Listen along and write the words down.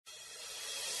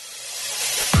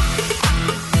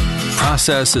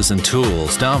Processes and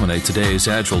tools dominate today's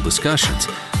Agile discussions,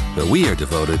 but we are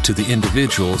devoted to the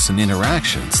individuals and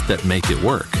interactions that make it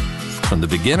work. From the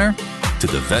beginner to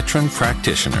the veteran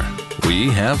practitioner, we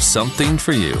have something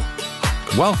for you.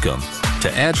 Welcome to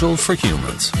Agile for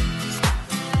Humans.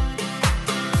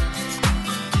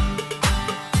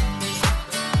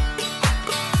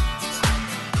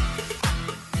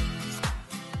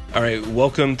 All right,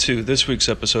 welcome to this week's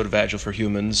episode of Agile for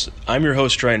Humans. I'm your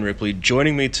host, Ryan Ripley.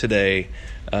 Joining me today,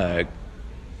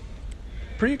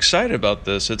 pretty excited about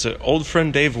this. It's an old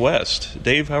friend, Dave West.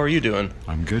 Dave, how are you doing?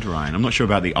 I'm good, Ryan. I'm not sure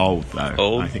about the old, though.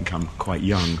 Old? I think I'm quite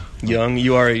young. Young?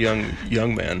 You are a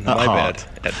young man. At My heart.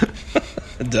 bad.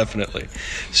 Definitely.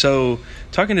 So,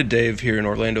 talking to Dave here in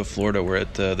Orlando, Florida, we're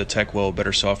at the TechWell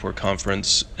Better Software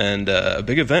Conference, and a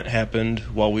big event happened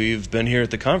while we've been here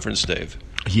at the conference, Dave.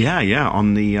 Yeah.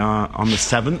 On the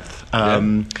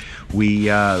 7th,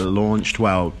 we launched.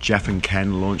 Well, Jeff and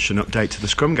Ken launched an update to the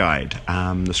Scrum Guide.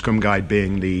 The Scrum Guide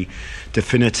being the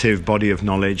definitive body of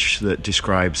knowledge that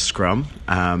describes Scrum.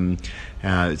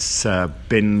 It's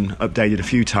been updated a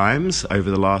few times over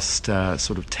the last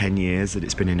sort of 10 years that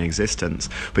it's been in existence.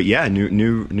 But yeah,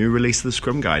 new release of the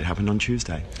Scrum Guide happened on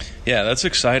Tuesday. Yeah, that's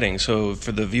exciting. So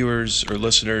for the viewers or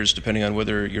listeners, depending on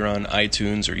whether you're on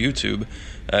iTunes or YouTube,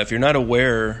 if you're not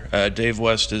aware, Dave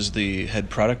West is the head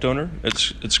product owner at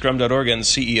Scrum.org and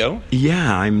CEO.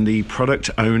 Yeah, I'm the product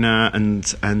owner and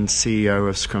CEO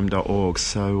of Scrum.org.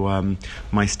 So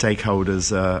my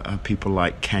stakeholders are people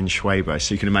like Ken Schwaber.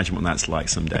 So you can imagine what that's like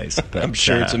some days. But, I'm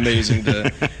sure it's amazing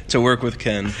to work with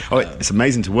Ken. Oh, it's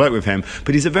amazing to work with him,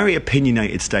 but he's a very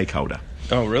opinionated stakeholder.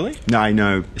 Oh, really? No, I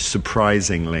know.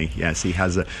 Surprisingly, yes, he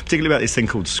has particularly about this thing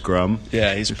called Scrum.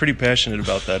 Yeah, he's pretty passionate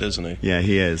about that, isn't he? Yeah,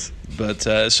 he is. But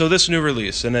so this new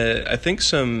release, and I think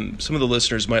some of the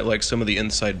listeners might like some of the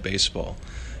inside baseball,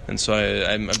 and so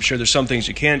I'm sure there's some things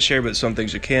you can't share, but some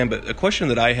things you can. But a question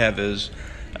that I have is,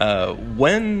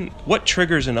 what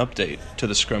triggers an update to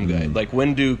the Scrum Guide? Like,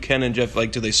 when do Ken and Jeff,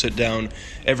 do they sit down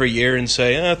every year and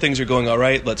say, things are going all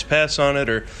right, let's pass on it?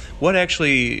 Or what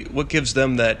gives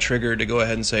them that trigger to go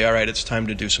ahead and say, all right, it's time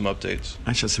to do some updates?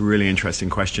 Actually, that's a really interesting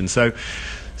question. So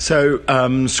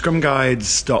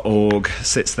scrumguides.org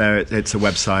sits there. It's a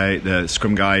website. The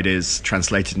Scrum Guide is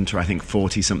translated into, I think,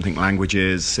 40-something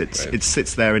languages. It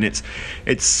sits there, and it's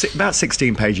about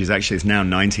 16 pages. Actually, it's now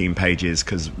 19 pages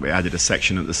because we added a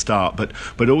section at the start. But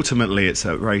ultimately, it's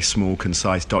a very small,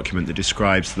 concise document that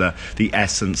describes the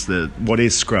essence, what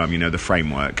is Scrum, the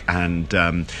framework, and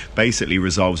basically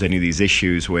resolves any of these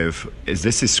issues with, is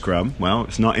Scrum? Well,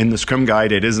 it's not in the Scrum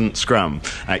Guide. It isn't Scrum.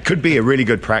 It could be a really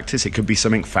good practice. It could be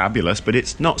something fabulous, but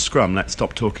it's not Scrum. Let's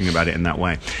stop talking about it in that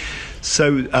way.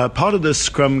 So part of the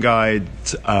Scrum Guide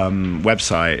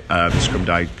website,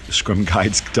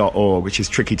 scrumguides.org, which is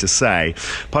tricky to say,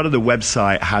 part of the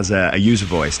website has a user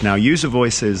voice. Now, user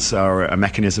voices are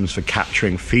mechanisms for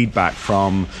capturing feedback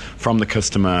from the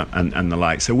customer and the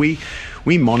like. So we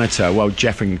monitor,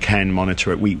 Jeff and Ken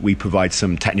monitor it. We provide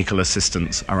some technical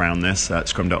assistance around this at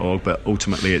scrum.org, but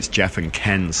ultimately it's Jeff and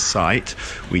Ken's site.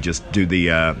 We just do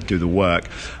the work,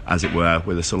 as it were,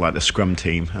 with a sort of like the Scrum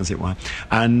team, as it were.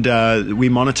 And we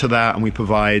monitor that, and we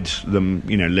provide them,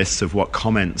 lists of what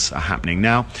comments are happening.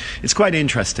 Now, it's quite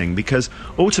interesting because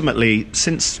ultimately,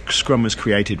 since Scrum was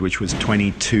created, which was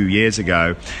 22 years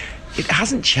ago, it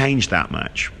hasn't changed that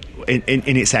much.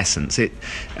 In its essence,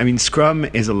 Scrum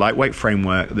is a lightweight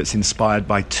framework that's inspired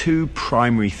by two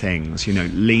primary things,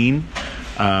 lean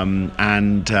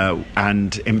and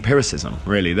empiricism,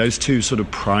 really. Those two sort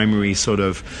of primary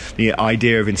the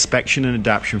idea of inspection and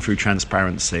adaptation through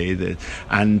transparency,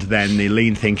 and then the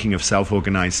lean thinking of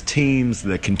self-organized teams,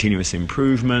 the continuous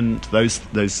improvement, those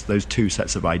two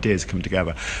sets of ideas come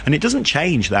together. And it doesn't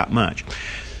change that much.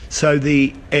 So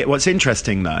what's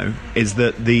interesting, though, is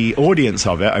that the audience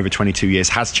of it over 22 years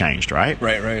has changed, right?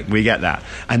 Right. We get that.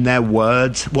 And their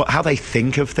words, how they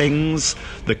think of things,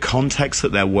 the context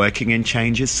that they're working in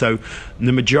changes. So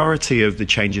the majority of the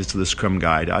changes to the Scrum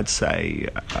Guide, I'd say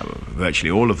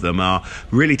virtually all of them, are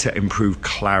really to improve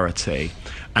clarity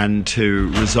and to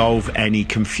resolve any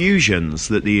confusions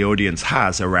that the audience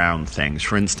has around things.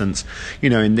 For instance,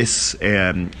 in this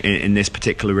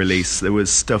particular release, there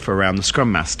was stuff around the Scrum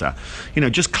Master,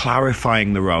 just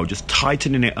clarifying the role, just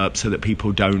tightening it up so that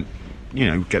people don't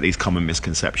get these common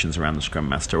misconceptions around the Scrum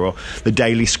Master. Or the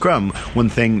daily Scrum. One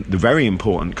thing, the very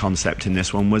important concept in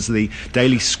this one was the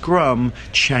daily Scrum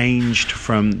changed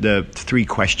from the 3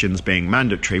 questions being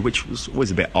mandatory, which was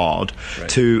always a bit odd, right,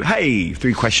 to, hey,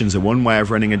 3 questions are one way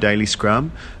of running a daily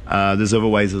Scrum. There's other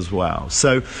ways as well.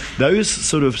 So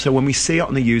so when we see it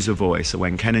on the user voice, or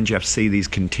when Ken and Jeff see these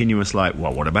continuous, like,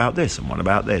 well, what about this and what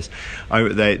about this?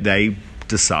 They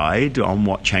decide on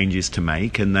what changes to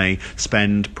make, and they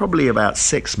spend probably about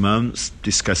 6 months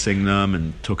discussing them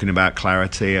and talking about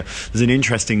clarity. There's an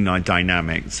interesting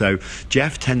dynamic. So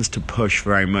Jeff tends to push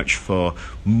very much for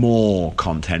more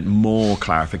content, more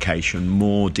clarification,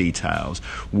 more details,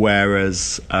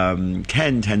 whereas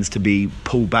Ken tends to be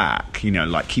pull back,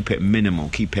 like keep it minimal,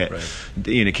 keep it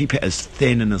keep it as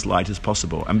thin and as light as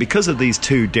possible. And because of these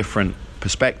 2 different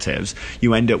perspectives,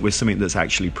 you end up with something that's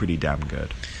actually pretty damn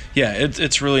good. Yeah,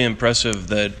 it's really impressive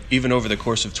that even over the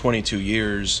course of 22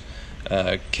 years,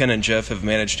 Ken and Jeff have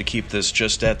managed to keep this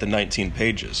just at the 19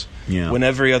 pages. Yeah. When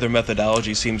every other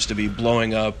methodology seems to be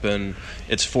blowing up and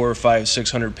it's 400 or 500,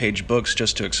 600 page books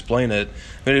just to explain it,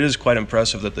 it is quite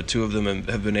impressive that the 2 of them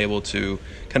have been able to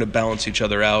kind of balance each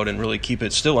other out and really keep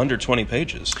it still under 20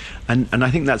 pages. And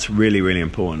I think that's really, really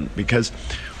important, because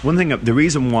one thing, the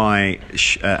reason why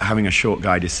having a short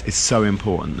guide is so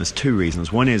important, there's 2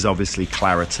 reasons. One is obviously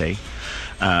clarity,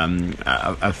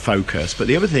 a focus, but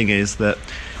the other thing is that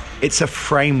it's a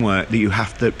framework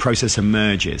that the process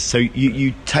emerges. So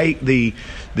you take the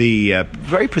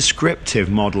very prescriptive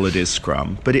model it is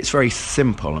Scrum, but it's very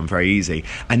simple and very easy,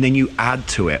 and then you add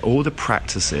to it all the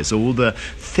practices, all the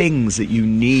things that you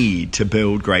need to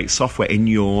build great software in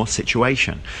your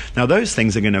situation. Now those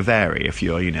things are going to vary. If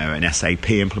you're an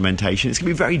SAP implementation, it's going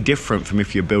to be very different from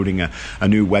if you're building a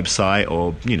new website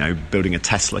or building a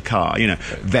Tesla car.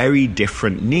 Very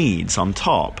different needs on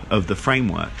top of the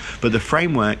framework, but the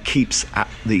framework keeps at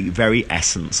the very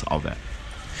essence of it.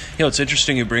 It's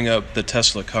interesting you bring up the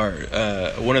Tesla car.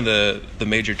 One of the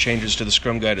major changes to the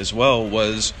Scrum Guide as well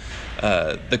was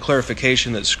the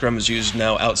clarification that Scrum is used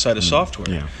now outside of software.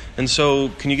 Yeah. And so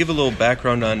can you give a little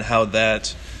background on how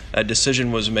that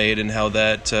decision was made and how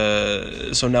that,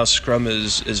 so now Scrum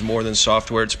is more than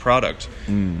software, it's product,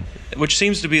 which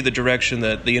seems to be the direction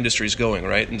that the industry is going,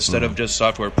 right? Instead of just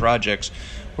software projects,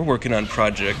 we're working on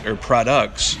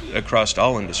products across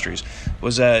all industries.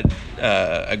 Was that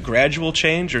a gradual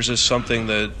change, or is this something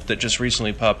that just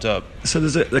recently popped up? So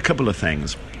there's a couple of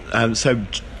things. So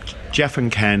Jeff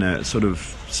and Ken are sort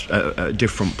of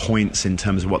different points in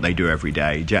terms of what they do every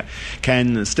day.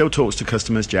 Ken still talks to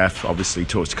customers. Jeff obviously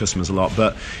talks to customers a lot,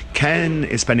 but Ken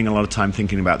is spending a lot of time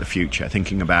thinking about the future,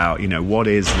 thinking about what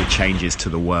is the changes to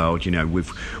the world.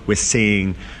 We're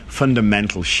seeing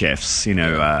fundamental shifts.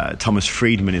 Thomas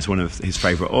Friedman is one of his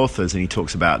favorite authors, and he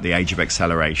talks about the age of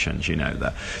accelerations.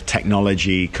 The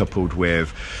technology coupled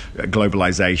with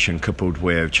globalization, coupled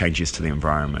with changes to the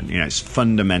environment. It's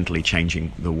fundamentally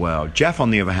changing the world. Jeff,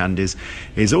 on the other hand, is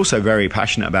also very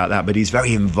passionate about that, but he's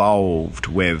very involved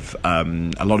with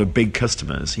a lot of big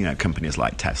customers, companies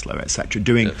like Tesla, etc.,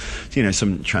 doing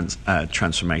some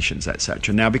transformations,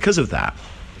 etc. Now, because of that,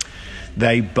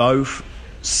 they both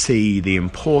see the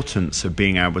importance of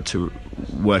being able to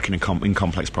work in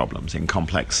complex problems,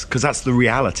 because that's the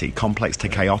reality, complex to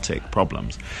chaotic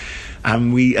problems.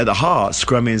 And at the heart,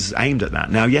 Scrum is aimed at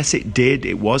that. Now, yes,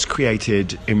 it was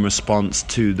created in response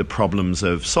to the problems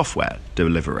of software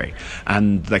delivery.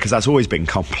 And because that's always been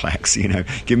complex,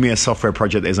 give me a software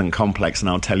project that isn't complex and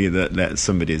I'll tell you that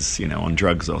somebody's, on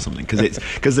drugs or something.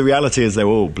 Because the reality is they're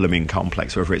all blooming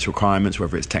complex, whether it's requirements,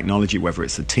 whether it's technology, whether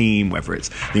it's the team, whether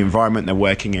it's the environment they're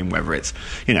working in, whether it's,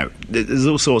 there's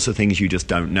all sorts of things you just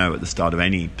don't know at the start of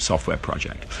any software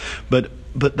project.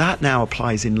 But that now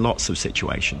applies in lots of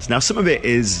situations. Now, some of it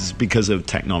is because of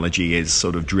technology is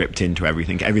sort of dripped into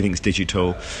everything. Everything's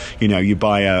digital. You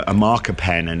buy a marker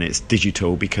pen and it's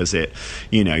digital because it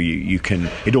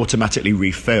automatically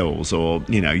refills, or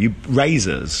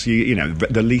razors.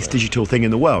 The least digital thing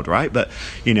in the world, right? But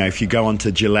if you go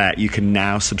onto Gillette, you can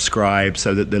now subscribe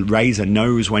so that the razor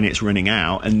knows when it's running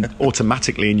out, and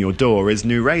automatically in your door is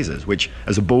new razors. Which,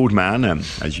 as a bald man,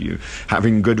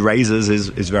 having good razors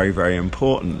is very, very important.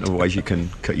 Otherwise you can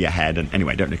cut your head, and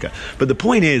anyway, don't look at. But the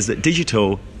point is that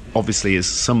digital obviously is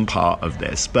some part of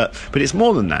this, but it's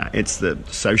more than that. It's the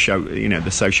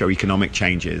socio-economic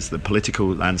changes, the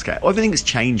political landscape, everything is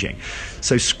changing.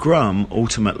 So Scrum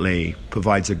ultimately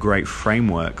provides a great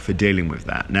framework for dealing with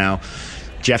that. Now,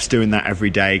 Jeff's doing that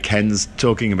every day. Ken's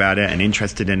talking about it and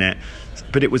interested in it,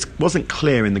 but it wasn't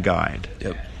clear in the guide.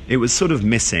 Yep. It was sort of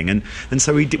missing, and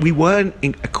so we weren't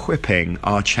equipping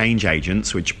our change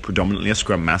agents, which predominantly are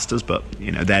Scrum Masters, but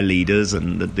they're leaders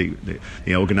and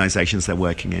the organizations they're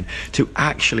working in, to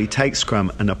actually take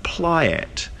Scrum and apply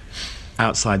it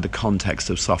outside the context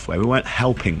of software. We weren't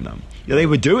helping them. They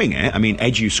were doing it. I mean,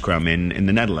 EduScrum in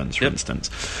the Netherlands, for instance,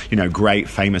 great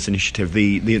famous initiative.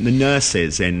 The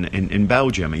nurses in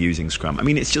Belgium are using Scrum. I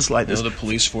mean, it's just like this. The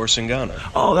police force in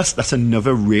Ghana. Oh, that's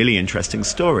another really interesting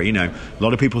story. A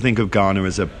lot of people think of Ghana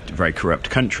as a very corrupt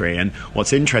country, and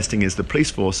what's interesting is the police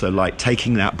force are like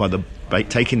taking that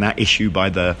issue by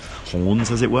the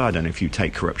horns, as it were. I don't know if you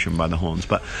take corruption by the horns,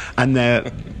 and they're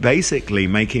basically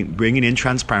bringing in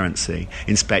transparency,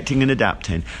 inspecting and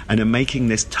adapting, and are making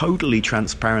this totally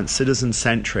transparent,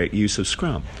 citizen-centric use of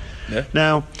Scrum. Yeah.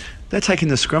 Now, they're taking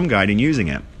the Scrum Guide and using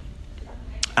it.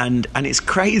 And it's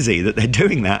crazy that they're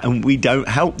doing that, and we don't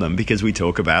help them because we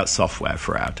talk about software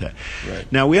throughout it.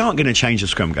 Right. Now, we aren't going to change the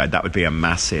Scrum Guide. That would be a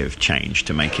massive change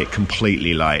to make it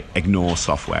completely ignore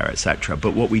software, etc.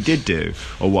 But what we did do,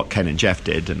 or what Ken and Jeff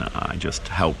did, and I just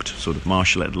helped sort of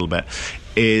marshal it a little bit,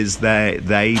 is they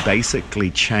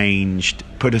basically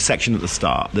put a section at the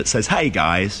start that says, hey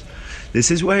guys, this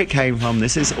is where it came from,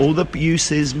 this is all the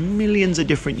uses, millions of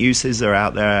different uses are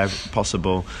out there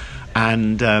possible.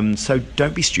 And so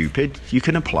don't be stupid. You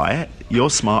can apply it. You're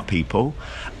smart people,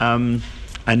 and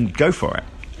go for it.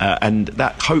 And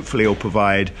that hopefully will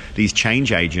provide these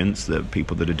change agents, the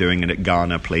people that are doing it at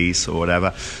Ghana Police or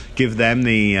whatever, give them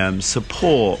the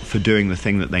support for doing the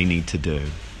thing that they need to do.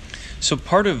 So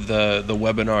part of the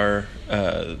webinar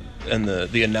and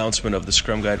the announcement of the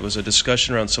Scrum Guide was a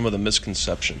discussion around some of the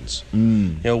misconceptions.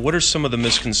 What are some of the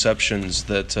misconceptions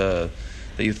that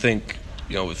you think,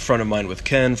 front of mind with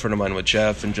Ken, front of mind with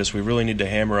Jeff, and just we really need to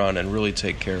hammer on and really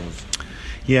take care of?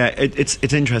 Yeah,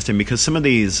 it's interesting because some of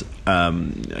these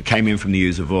came in from the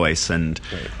user voice, and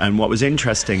what was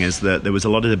interesting is that there was a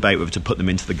lot of debate whether to put them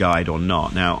into the guide or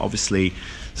not. Now, obviously,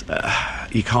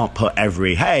 you can't put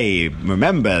hey,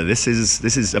 remember, this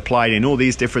is applied in all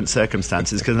these different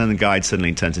circumstances, because then the guide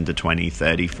suddenly turns into 20,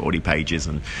 30, 40 pages,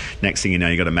 and next thing you know,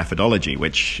 you've got a methodology,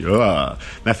 which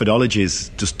methodologies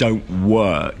just don't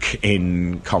work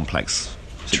in complex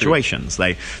situations.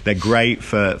 They're great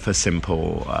for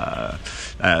simple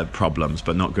problems,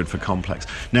 but not good for complex.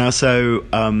 Now, so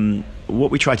what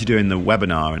we tried to do in the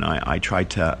webinar, and I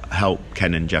tried to help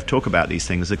Ken and Jeff talk about these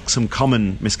things, are some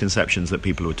common misconceptions that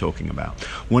people were talking about.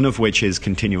 One of which is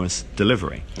continuous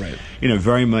delivery. Right.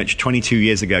 Very much 22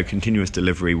 years ago, continuous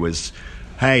delivery was,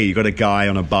 hey, you got a guy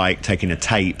on a bike taking a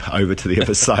tape over to the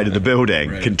other side of the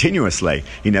building continuously.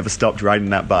 He never stopped riding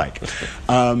that bike.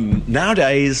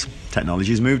 Nowadays,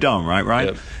 technology's moved on, right?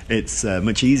 Yep. It's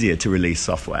much easier to release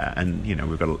software, and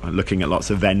we've got looking at lots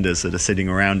of vendors that are sitting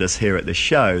around us here at this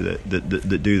show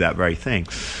that do that very thing.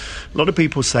 A lot of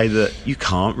people say that you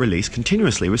can't release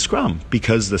continuously with Scrum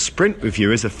because the sprint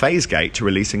review is a phase gate to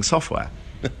releasing software.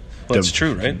 Well, that's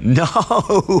true, right? No.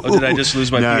 Oh, did I just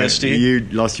lose my PSD? You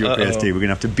lost your PSD. We're going to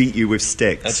have to beat you with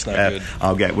sticks. That's not good.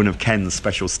 I'll get one of Ken's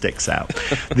special sticks out.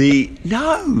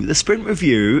 The sprint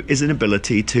review is an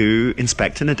ability to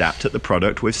inspect and adapt at the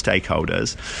product with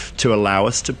stakeholders to allow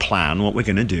us to plan what we're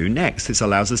going to do next. This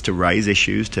allows us to raise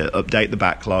issues, to update the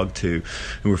backlog, to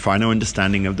refine our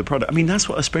understanding of the product. I mean, that's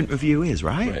what a sprint review is,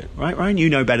 right? Right, Ryan? You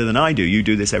know better than I do. You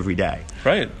do this every day.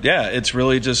 Right. Yeah, it's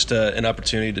really just an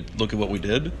opportunity to look at what we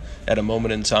did at a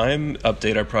moment in time,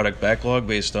 update our product backlog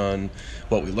based on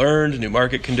what we learned, new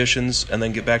market conditions, and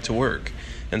then get back to work.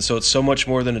 And so it's so much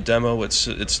more than a demo.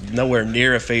 It's nowhere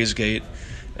near a phase gate.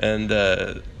 And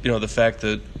the fact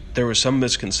that there was some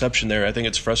misconception there, I think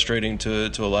it's frustrating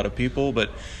to a lot of people. But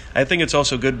I think it's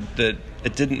also good that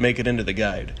it didn't make it into the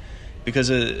guide, because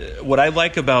what I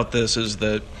like about this is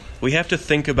that we have to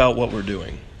think about what we're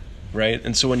doing, right?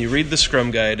 And so when you read the Scrum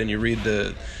Guide and you read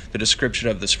the description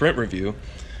of the sprint review,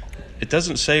 it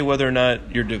doesn't say whether or not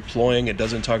you're deploying. It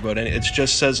doesn't talk about any. It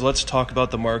just says, let's talk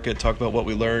about the market, talk about what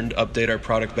we learned, update our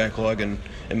product backlog, and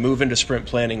move into sprint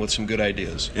planning with some good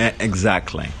ideas. Yeah,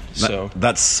 exactly.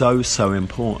 That's so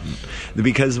important,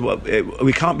 because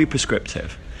we can't be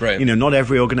prescriptive. Right. Not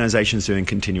every organization is doing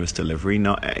continuous delivery.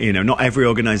 Not every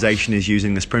organization is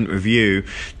using the sprint review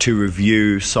to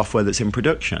review software that's in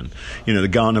production. The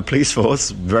Ghana Police Force,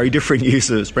 very different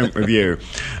use of sprint review.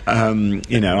 I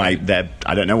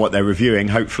don't know what they're reviewing.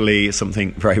 Hopefully,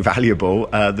 something very valuable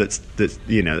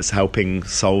that's helping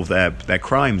solve their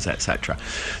crimes, etc.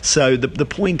 So the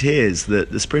point is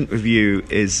that the sprint review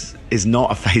is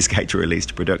not a phase gate to release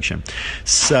to production.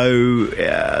 So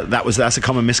that's a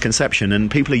common misconception, and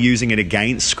people are using it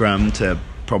against Scrum to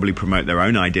probably promote their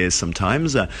own ideas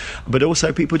sometimes, but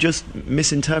also people just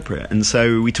misinterpret. And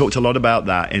so we talked a lot about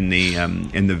that in the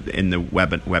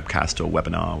webcast or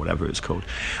webinar, whatever it's called.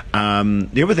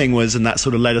 The other thing was, and that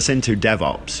sort of led us into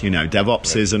DevOps.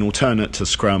 DevOps is an alternate to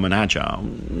Scrum and Agile.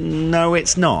 No,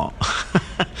 it's not.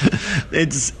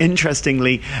 It's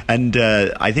interestingly, and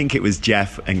I think it was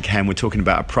Jeff and Ken were talking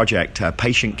about a project,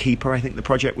 Patient Keeper, I think the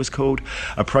project was called,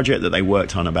 a project that they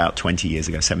worked on about 20 years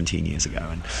ago, 17 years ago.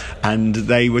 And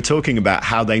they were talking about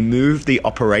how they moved the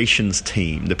operations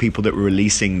team, the people that were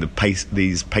releasing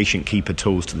these Patient Keeper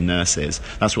tools to the nurses.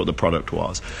 That's what the product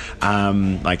was.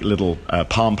 Like little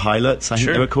Palm Pilots, I think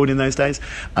they were called in those days,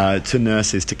 to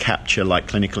nurses to capture like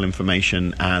clinical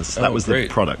information that was the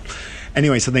product.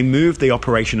 Anyway, so they moved the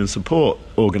operation and support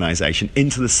organization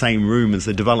into the same room as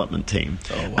the development team,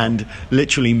 and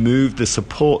literally moved the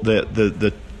support,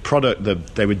 the product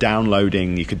that they were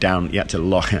downloading. You had to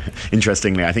log.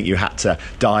 Interestingly, I think you had to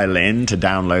dial in to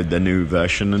download the new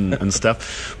version and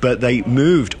stuff. But they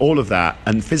moved all of that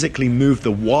and physically moved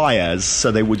the wires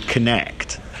so they would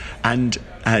connect. And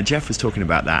Jeff was talking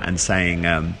about that and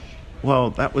saying,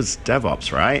 well, that was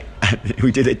DevOps, right?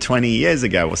 We did it 20 years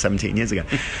ago or 17 years ago.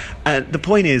 The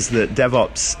point is that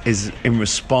DevOps is in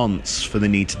response for the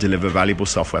need to deliver valuable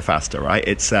software faster, right?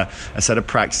 It's a set of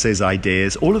practices,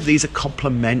 ideas. All of these are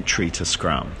complementary to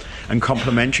Scrum and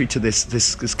complementary to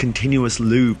this continuous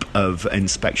loop of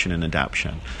inspection and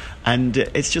adaptation. And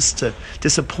it's just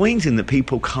disappointing that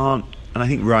people can't. And I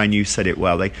think, Ryan, you said it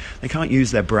well. They can't use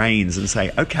their brains and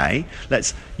say, okay,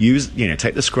 let's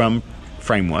take the Scrum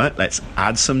framework, let's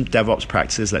add some DevOps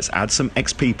practices, let's add some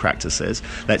XP practices,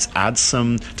 let's add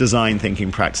some design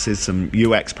thinking practices, some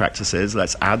UX practices,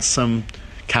 let's add some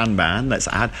Kanban,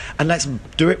 let's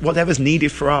do it whatever's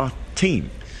needed for our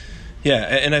team. Yeah,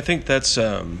 and I think that's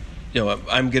I'm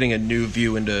getting a new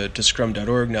view into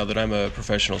Scrum.org now that I'm a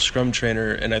professional Scrum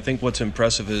trainer, and I think what's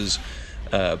impressive is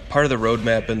part of the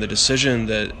roadmap and the decision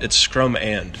that it's Scrum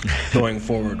and going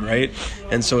forward, right?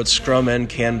 And so it's Scrum and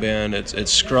Kanban,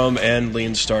 it's Scrum and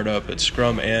Lean Startup, it's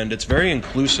Scrum and it's very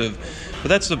inclusive. But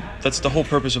that's the whole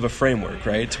purpose of a framework,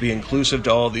 right? To be inclusive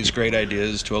to all of these great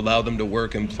ideas, to allow them to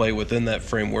work and play within that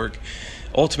framework,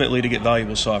 ultimately to get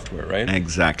valuable software, right?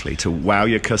 Exactly. To wow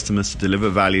your customers, to deliver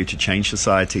value, to change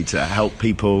society, to help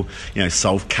people,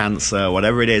 solve cancer,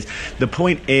 whatever it is. The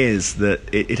point is that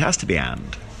it has to be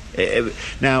and.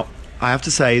 Now, I have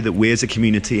to say that we as a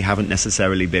community haven't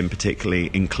necessarily been particularly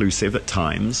inclusive at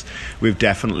times. We've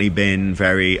definitely been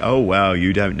very,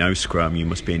 you don't know Scrum, you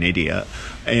must be an idiot,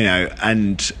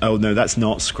 and, oh no, that's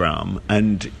not Scrum.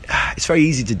 And it's very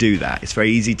easy to do that. It's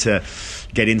very easy to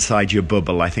get inside your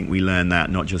bubble. I think we learn that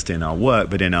not just in our work,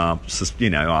 but in our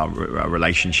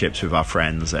relationships with our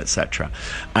friends, etc.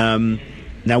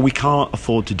 Now, we can't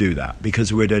afford to do that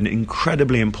because we're at an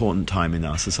incredibly important time in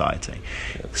our society.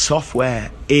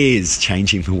 Software is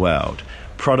changing the world.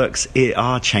 Products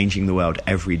are changing the world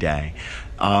every day.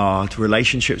 Our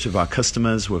relationships with our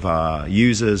customers, with our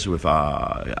users, with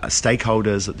our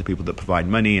stakeholders, the people that provide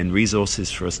money and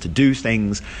resources for us to do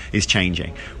things, is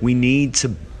changing. We need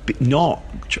to not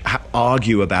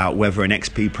argue about whether an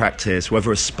XP practice,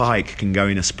 whether a spike can go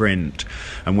in a sprint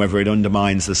and whether it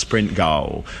undermines the sprint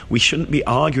goal. We shouldn't be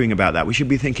arguing about that. We should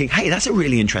be thinking, hey, that's a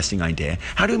really interesting idea.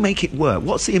 How do we make it work?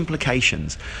 What's the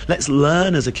implications? Let's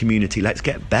learn as a community. Let's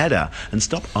get better and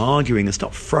stop arguing and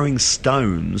stop throwing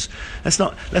stones. Let's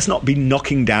not be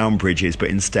knocking down bridges, but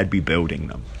instead be building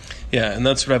them. Yeah, and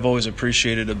that's what I've always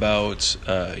appreciated about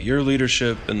your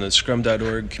leadership and the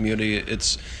Scrum.org community.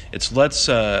 It's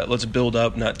let's build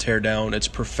up, not tear down. It's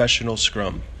professional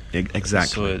Scrum.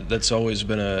 Exactly. So that's always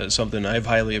been something I've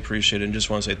highly appreciated, and just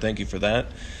want to say thank you for that.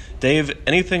 Dave,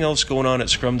 anything else going on at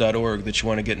Scrum.org that you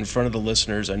want to get in front of the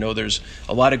listeners? I know there's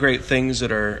a lot of great things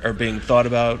that are being thought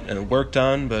about and worked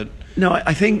on, but no,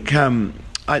 I think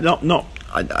I know, no,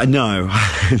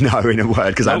 in a word,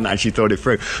 because I haven't actually thought it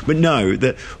through. But no,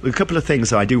 a couple of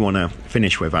things that I do want to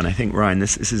finish with, and I think, Ryan,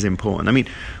 this is important. I mean,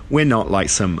 we're not like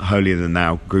some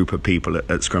holier-than-thou group of people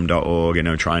at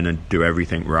Scrum.org, trying to do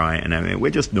everything right. And I mean,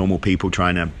 we're just normal people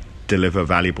trying to deliver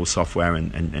valuable software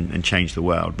and change the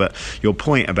world. But your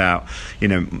point about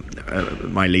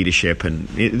my leadership, and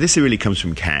this really comes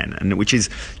from Ken, and which is,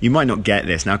 you might not get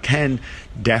this now. Ken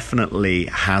definitely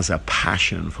has a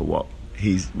passion for what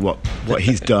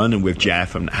he's done and with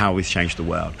Jeff and how he's changed the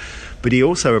world, but he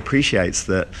also appreciates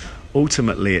that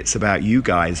ultimately it's about you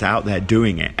guys out there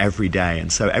doing it every day,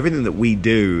 and so everything that we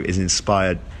do is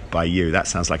inspired by you. That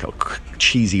sounds like a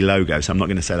cheesy logo, so I'm not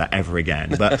going to say that ever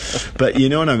again. But you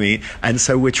know what I mean? And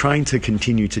so we're trying to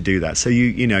continue to do that. So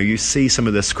you see some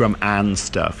of the Scrum and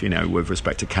stuff, with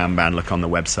respect to Kanban, look on the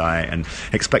website and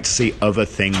expect to see other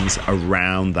things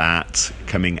around that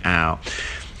coming out.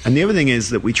 And the other thing is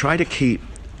that we try to keep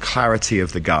clarity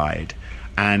of the guide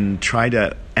and try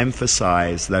to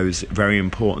emphasize those very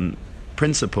important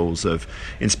principles of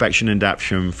inspection and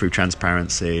adaptation through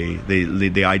transparency,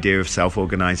 the idea of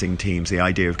self-organizing teams, the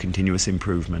idea of continuous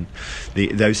improvement,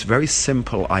 those very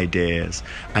simple ideas.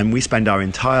 And we spend our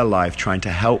entire life trying to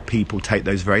help people take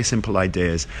those very simple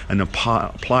ideas and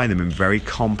apply them in very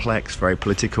complex, very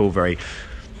political, very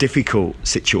difficult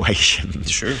situations.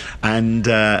 Sure. And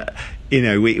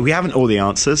we haven't all the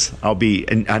answers.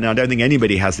 And I don't think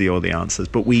anybody has all the answers,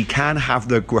 but we can have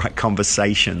the right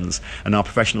conversations, and our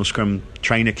professional Scrum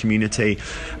trainer community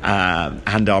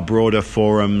and our broader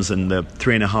forums and the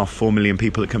 3.5-4 million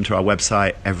people that come to our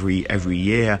website every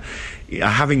year are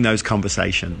having those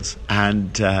conversations.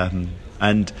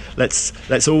 And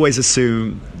let's always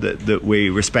assume that we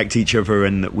respect each other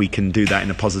and that we can do that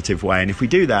in a positive way. And if we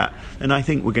do that, then I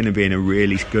think we're going to be in a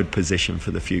really good position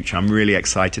for the future. I'm really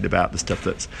excited about the stuff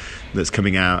that's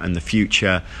coming out and the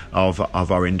future of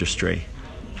our industry.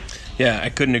 Yeah, I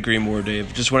couldn't agree more,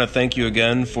 Dave. Just want to thank you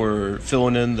again for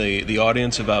filling in the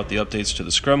audience about the updates to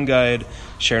the Scrum Guide,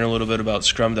 sharing a little bit about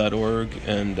scrum.org,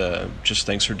 and just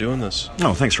thanks for doing this.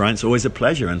 Oh, thanks, Ryan. It's always a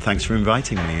pleasure, and thanks for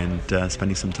inviting me and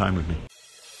spending some time with me.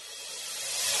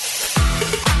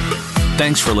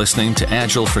 Thanks for listening to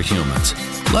Agile for Humans.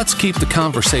 Let's keep the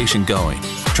conversation going.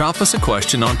 Drop us a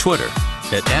question on Twitter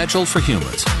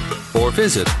 @AgileForHumans or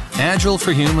visit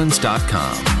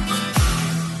agileforhumans.com.